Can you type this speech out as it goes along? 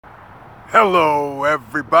Hello,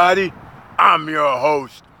 everybody. I'm your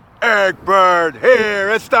host, Eric Bird, here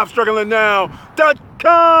at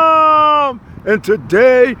StopStrugglingNow.com. And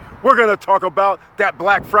today, we're going to talk about that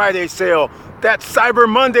Black Friday sale, that Cyber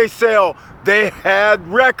Monday sale. They had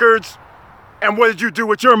records. And what did you do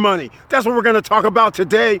with your money? That's what we're going to talk about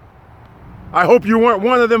today. I hope you weren't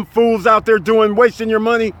one of them fools out there wasting your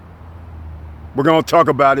money. We're going to talk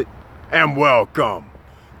about it. And welcome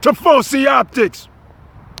to Foci Optics.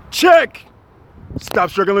 Check. Stop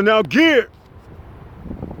Struggling Now gear.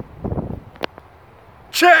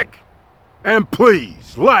 Check. And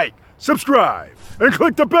please like, subscribe, and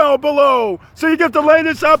click the bell below so you get the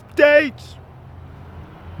latest updates.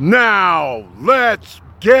 Now, let's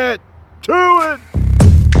get to it.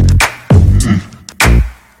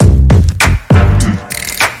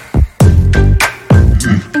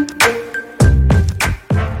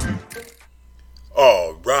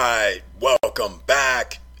 All right, welcome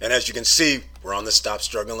back. And as you can see, we're on the Stop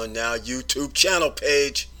Struggling Now YouTube channel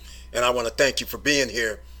page. And I want to thank you for being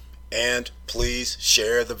here. And please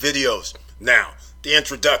share the videos. Now, the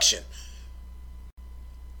introduction.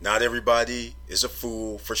 Not everybody is a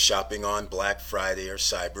fool for shopping on Black Friday or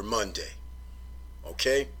Cyber Monday.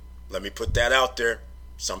 Okay? Let me put that out there.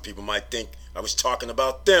 Some people might think I was talking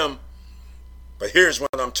about them. But here's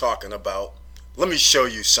what I'm talking about. Let me show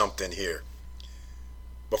you something here.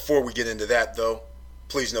 Before we get into that, though,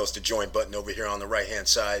 please notice the join button over here on the right-hand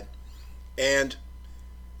side. And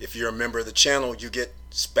if you're a member of the channel, you get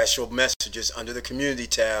special messages under the community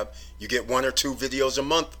tab. You get 1 or 2 videos a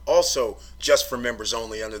month, also just for members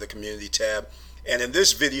only under the community tab. And in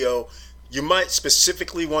this video, you might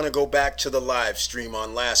specifically want to go back to the live stream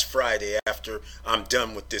on last Friday after I'm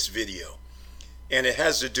done with this video. And it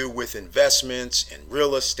has to do with investments and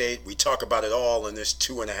real estate. We talk about it all in this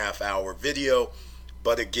 2.5-hour video.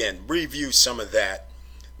 But again, review some of that.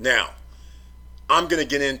 Now, I'm going to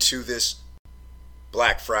get into this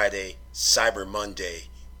Black Friday, Cyber Monday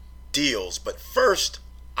deals. But first,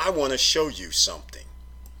 I want to show you something.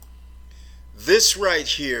 This right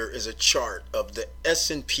here is a chart of the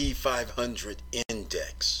S&P 500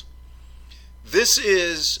 index. This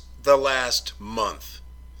is the last month.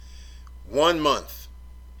 1 month.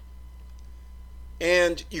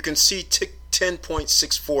 And you can see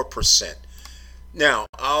 10.64%. Now,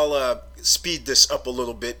 I'll speed this up a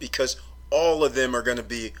little bit because all of them are going to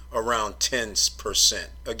be around 10%.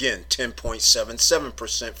 Again,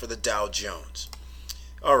 10.77% for the Dow Jones.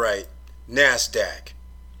 All right, NASDAQ.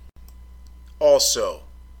 Also,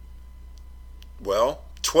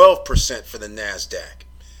 12% for the NASDAQ.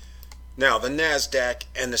 Now, the NASDAQ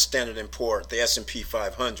and the Standard & Poor's, the S&P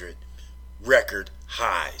 500, record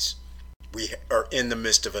highs. We are in the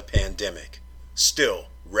midst of a pandemic. Still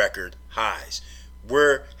record highs.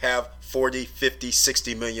 We have 40, 50,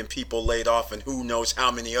 60 million people laid off, and who knows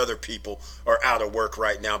how many other people are out of work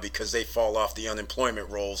right now because they fall off the unemployment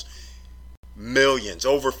rolls. Millions,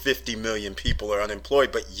 over 50 million people are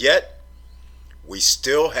unemployed, but yet we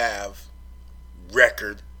still have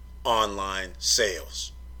record online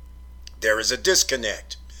sales. There is a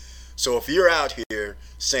disconnect. So if you're out here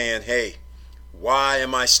saying, hey, why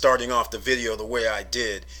am I starting off the video the way I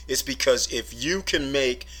did? It's because if you can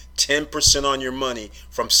make 10% on your money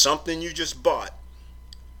from something you just bought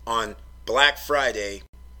on Black Friday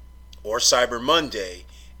or Cyber Monday,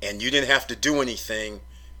 and you didn't have to do anything,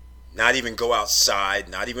 not even go outside,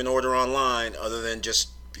 not even order online, other than just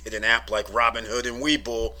hit an app like Robinhood and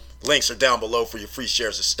Webull. Links are down below for your free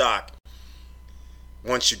shares of stock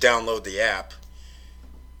once you download the app.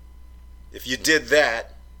 If you did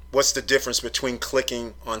that, what's the difference between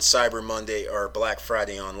clicking on Cyber Monday or Black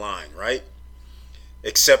Friday online, right?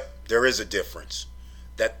 Except there is a difference.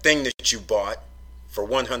 That thing that you bought for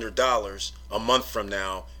 $100 a month from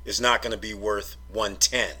now is not going to be worth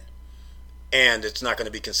 $110. And it's not going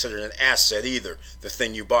to be considered an asset either. The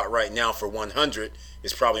thing you bought right now for $100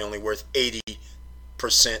 is probably only worth 80%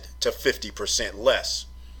 to 50% less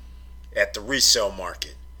at the resale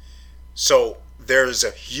market. So there's a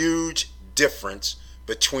huge difference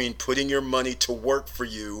between putting your money to work for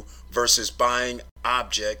you versus buying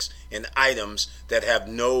objects and items that have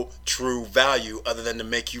no true value other than to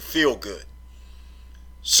make you feel good.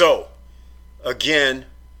 So, again,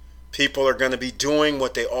 people are going to be doing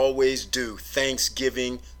what they always do.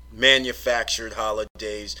 Thanksgiving, manufactured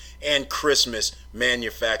holidays, and Christmas,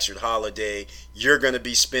 manufactured holiday. You're going to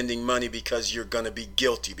be spending money because you're going to be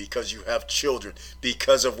guilty, because you have children,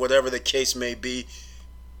 because of whatever the case may be.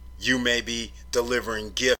 You may be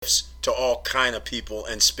delivering gifts to all kind of people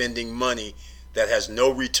and spending money that has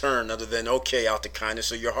no return other than, okay, out the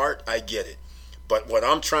kindness of your heart, I get it. But what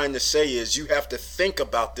I'm trying to say is you have to think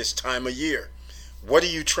about this time of year. What are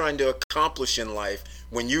you trying to accomplish in life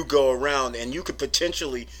when you go around and you could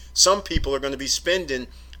potentially, some people are going to be spending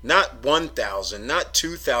not 1,000, not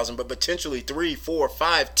 2,000, but potentially 3, 4,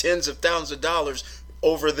 5, tens of thousands of dollars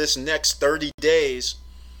over this next 30 days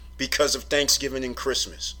because of Thanksgiving and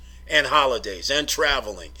Christmas and holidays and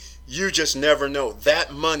traveling. You just never know.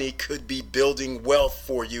 That money could be building wealth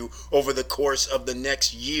for you over the course of the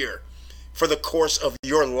next year, for the course of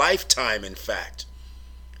your lifetime, in fact.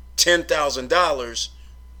 $10,000,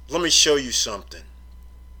 let me show you something.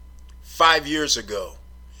 5 years ago,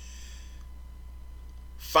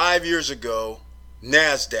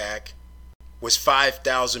 NASDAQ was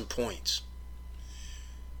 5,000 points.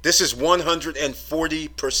 This is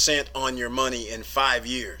 140% on your money in 5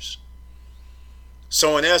 years.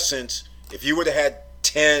 So in essence, if you would have had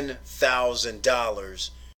 $10,000,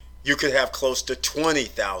 you could have close to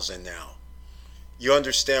 $20,000 now. You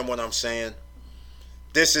understand what I'm saying?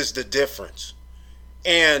 This is the difference.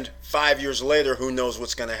 And 5 years later, who knows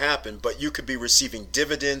what's going to happen, but you could be receiving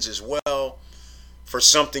dividends as well for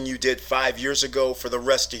something you did 5 years ago for the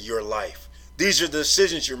rest of your life. These are the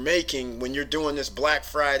decisions you're making when you're doing this Black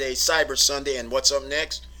Friday, Cyber Sunday, and what's up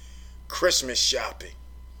next? Christmas shopping,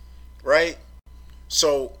 right?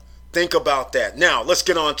 So think about that. Now, let's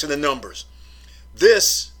get on to the numbers.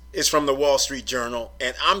 This is from the Wall Street Journal,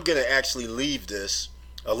 and I'm going to actually leave this,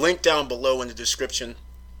 a link down below in the description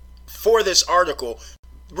for this article.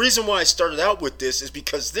 The reason why I started out with this is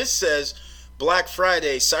because this says Black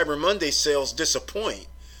Friday, Cyber Monday sales disappoint.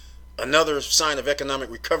 Another sign of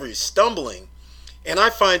economic recovery is stumbling. And I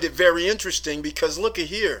find it very interesting because look at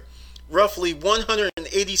here. Roughly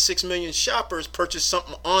 186 million shoppers purchased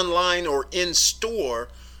something online or in store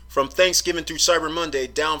from Thanksgiving through Cyber Monday,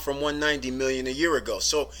 down from 190 million a year ago.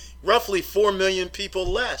 So roughly 4 million people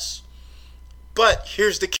less. But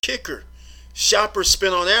here's the kicker. Shoppers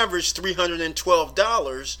spent on average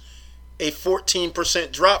 $312, a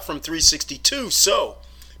 14% drop from $362. So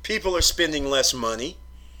people are spending less money,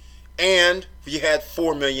 and you had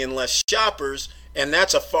 4 million less shoppers, and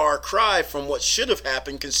that's a far cry from what should have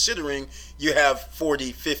happened considering you have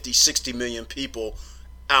 40, 50, 60 million people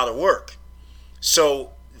out of work.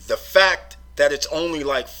 So the fact that it's only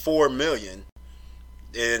like 4 million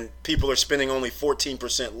and people are spending only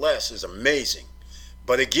 14% less is amazing.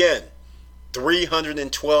 But again,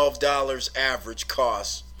 $312 average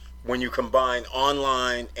cost when you combine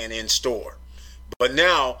online and in store. But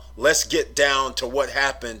now let's get down to what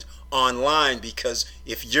happened online, because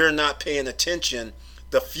if you're not paying attention,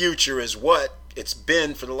 the future is what it's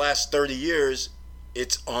been for the last 30 years.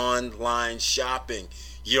 It's online shopping.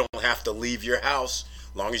 You don't have to leave your house.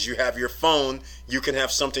 As long as you have your phone, you can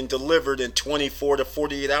have something delivered in 24 to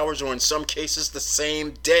 48 hours, or in some cases the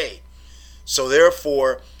same day. So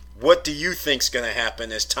therefore, what do you think's going to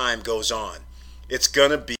happen as time goes on? It's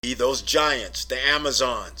going to be those giants, the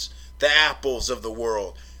Amazons, the Apples of the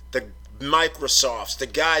world, the Microsofts, the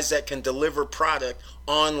guys that can deliver product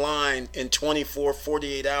online in 24,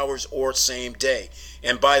 48 hours or same day.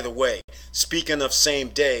 And by the way, speaking of same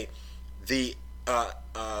day, the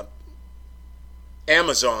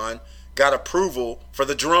Amazon got approval for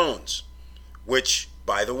the drones, which,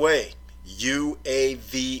 by the way,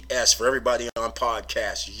 UAVS, for everybody on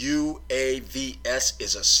podcast, UAVS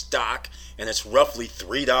is a stock, and it's roughly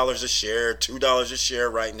 $3 a share, $2 a share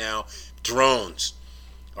right now. Drones.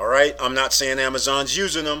 All right, I'm not saying Amazon's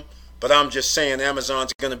using them, but I'm just saying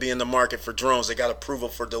Amazon's going to be in the market for drones. They got approval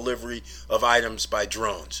for delivery of items by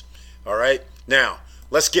drones. All right, now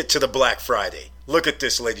let's get to the Black Friday. Look at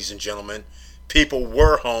this, ladies and gentlemen. People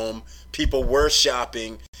were home, people were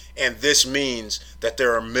shopping, and this means that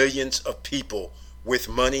there are millions of people with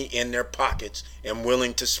money in their pockets and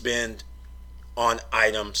willing to spend on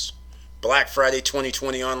items. Black Friday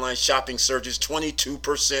 2020 online shopping surges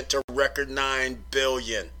 22% to record $9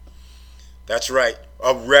 billion. That's right,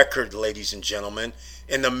 a record, ladies and gentlemen.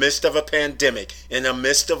 In the midst of a pandemic, in the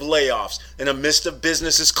midst of layoffs, in the midst of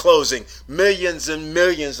businesses closing, millions and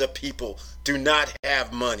millions of people do not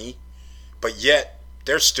have money, but yet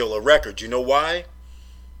there's still a record. You know why?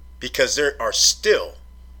 Because there are still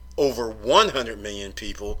over 100 million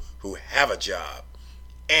people who have a job.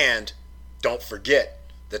 And don't forget,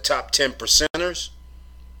 the top 10 percenters,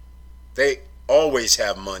 they always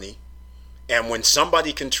have money. And when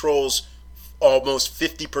somebody controls almost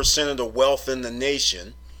 50% of the wealth in the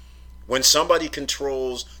nation, when somebody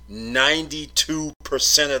controls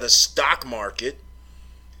 92% of the stock market,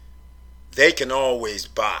 they can always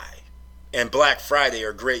buy. And Black Friday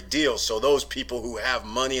are great deals. So those people who have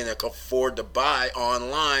money and can afford to buy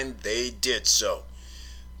online, they did so.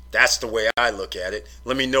 That's the way I look at it.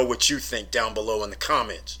 Let me know what you think down below in the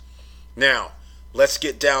comments. Now, let's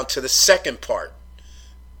get down to the second part.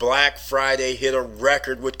 Black Friday hit a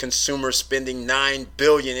record with consumers spending $9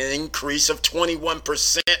 billion, an increase of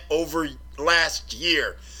 21% over last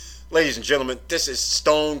year. Ladies and gentlemen, this is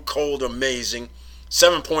stone cold amazing.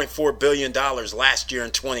 $7.4 billion last year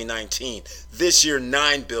in 2019. This year,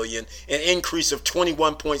 $9 billion, an increase of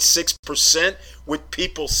 21.6% with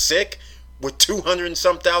people sick, with 200 and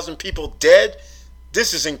some thousand people dead.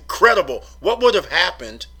 This is incredible. What would have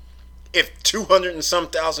happened if 200 and some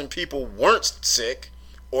thousand people weren't sick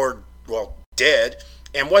or, well, dead?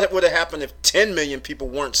 And what would have happened if 10 million people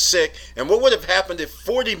weren't sick? And what would have happened if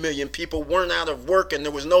 40 million people weren't out of work and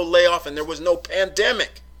there was no layoff and there was no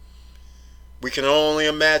pandemic? We can only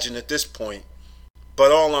imagine at this point.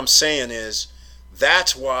 But all I'm saying is,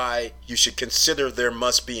 that's why you should consider there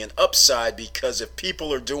must be an upside, because if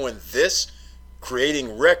people are doing this,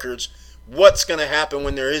 creating records, what's going to happen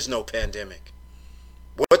when there is no pandemic?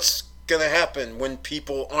 What's going to happen when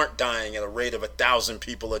people aren't dying at a rate of 1,000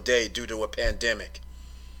 people a day due to a pandemic?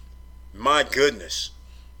 My goodness,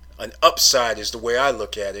 an upside is the way I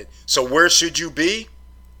look at it. So where should you be?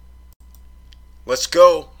 Let's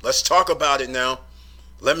go. Let's talk about it now.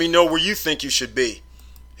 Let me know where you think you should be.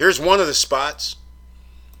 Here's one of the spots.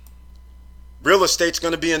 Real estate's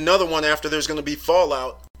going to be another one after there's going to be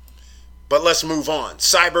fallout. But let's move on.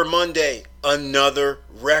 Cyber Monday, another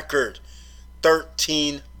record.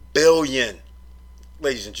 13 billion.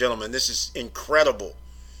 Ladies and gentlemen, this is incredible.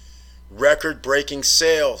 Record-breaking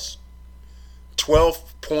sales.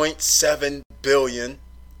 12.7 billion.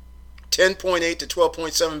 10.8 to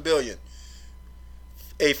 12.7 billion.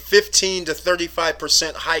 A 15 to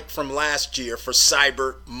 35% hike from last year for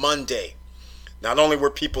Cyber Monday. Not only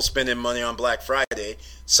were people spending money on Black Friday,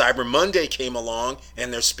 Cyber Monday came along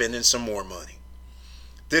and they're spending some more money.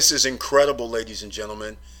 This is incredible, ladies and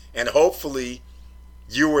gentlemen. And hopefully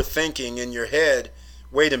you were thinking in your head,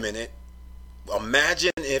 wait a minute,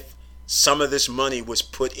 imagine if some of this money was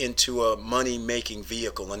put into a money-making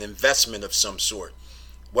vehicle, an investment of some sort.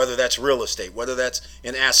 Whether that's real estate, whether that's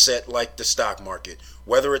an asset like the stock market,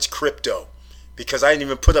 whether it's crypto. Because I didn't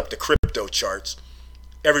even put up the crypto charts.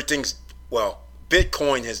 Everything's, well,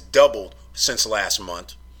 Bitcoin has doubled since last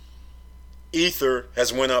month. Ether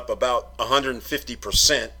has went up about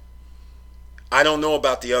 150%. I don't know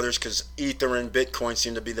about the others because Ether and Bitcoin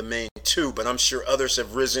seem to be the main two, but I'm sure others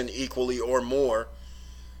have risen equally or more.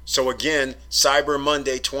 So again, Cyber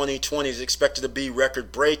Monday 2020 is expected to be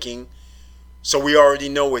record-breaking. So we already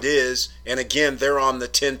know it is. And again, they're on the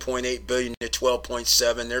 10.8 billion to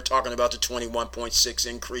 12.7. They're talking about the 21.6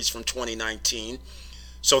 increase from 2019.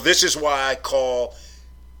 So this is why I call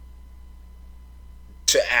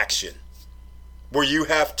to action, where you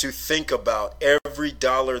have to think about every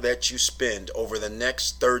dollar that you spend over the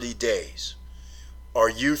next 30 days. Are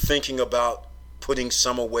you thinking about putting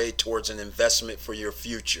some away towards an investment for your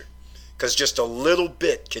future? Because just a little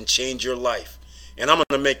bit can change your life. And I'm going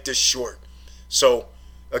to make this short. So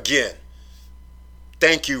again,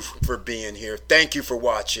 thank you for being here. Thank you for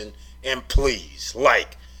watching. And please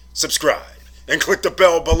like, subscribe, and click the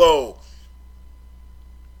bell below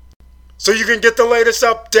so you can get the latest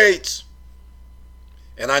updates.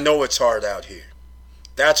 And I know it's hard out here.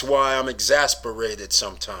 That's why I'm exasperated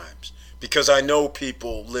sometimes, because I know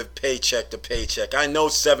people live paycheck to paycheck. I know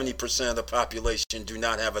 70% of the population do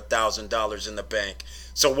not have $1,000 in the bank.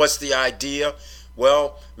 So what's the idea?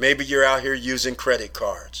 Well, maybe you're out here using credit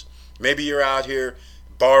cards. Maybe you're out here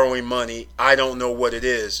borrowing money. I don't know what it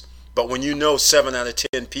is. But when you know 7 out of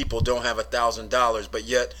 10 people don't have $1,000, but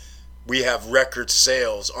yet we have record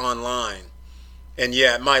sales online. And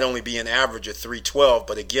yeah, it might only be an average of 312,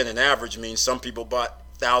 but again, an average means some people bought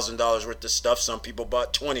 $1,000 worth of stuff, some people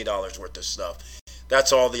bought $20 worth of stuff.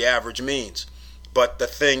 That's all the average means. But the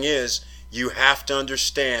thing is, you have to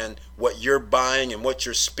understand what you're buying and what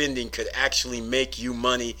you're spending could actually make you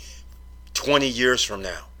money 20 years from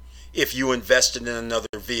now if you invested in another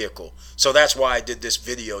vehicle. So that's why I did this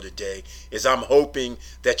video today, is I'm hoping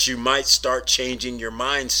that you might start changing your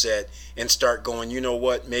mindset and start going, you know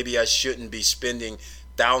what, maybe I shouldn't be spending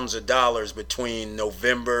thousands of dollars between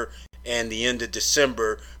November and the end of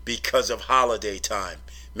December because of holiday time.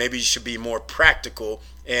 Maybe you should be more practical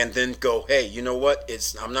and then go, hey, you know what?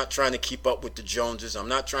 I'm not trying to keep up with the Joneses. I'm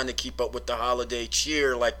not trying to keep up with the holiday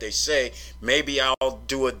cheer like they say. Maybe I'll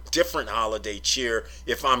do a different holiday cheer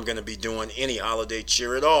if I'm going to be doing any holiday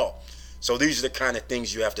cheer at all. So these are the kind of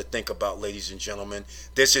things you have to think about, ladies and gentlemen.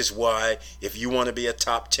 This is why if you want to be a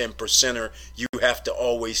top 10 percenter, you have to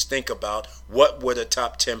always think about what would a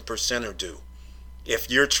top 10 percenter do.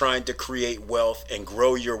 If you're trying to create wealth and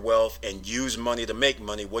grow your wealth and use money to make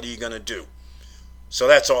money, what are you going to do? So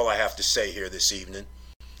that's all I have to say here this evening.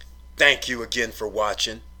 Thank you again for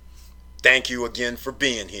watching. Thank you again for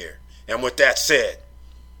being here. And with that said,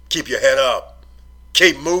 keep your head up,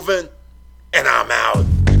 keep moving, and I'm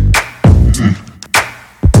out.